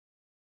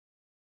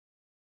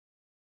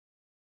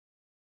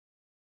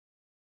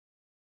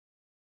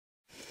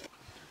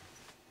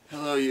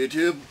Hello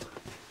YouTube.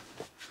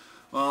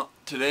 Well,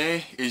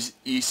 today is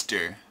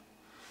Easter,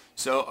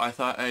 so I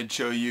thought I'd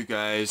show you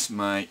guys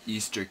my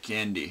Easter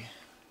candy.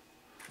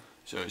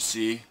 So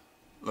see,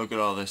 look at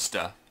all this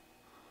stuff.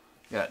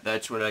 Yeah,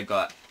 that's what I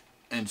got.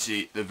 And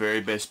see, the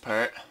very best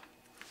part,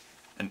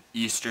 an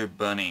Easter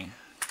bunny.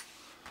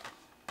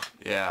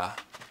 Yeah,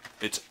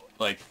 it's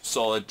like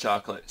solid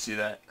chocolate, see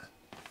that?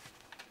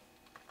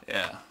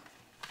 Yeah.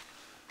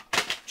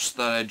 Just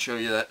thought I'd show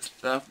you that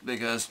stuff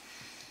because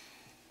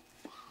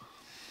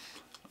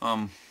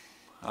I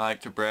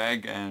like to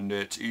brag and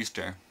it's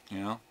Easter, you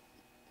know?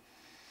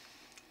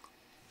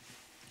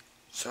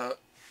 So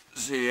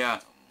yeah,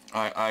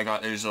 I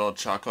got these little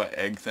chocolate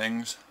egg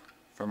things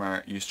from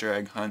our Easter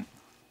egg hunt.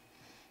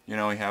 You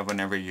know, we have one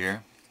every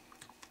year.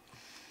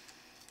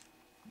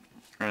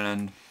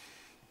 And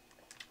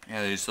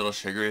yeah, these little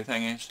sugary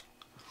thingies.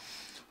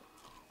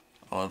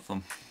 I love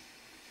them.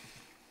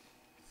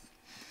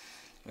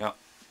 Yeah.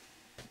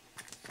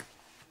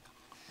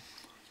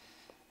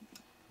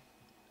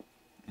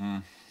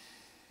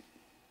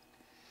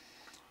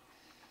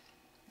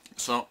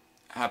 So,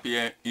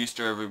 happy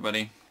Easter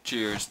everybody.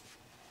 Cheers.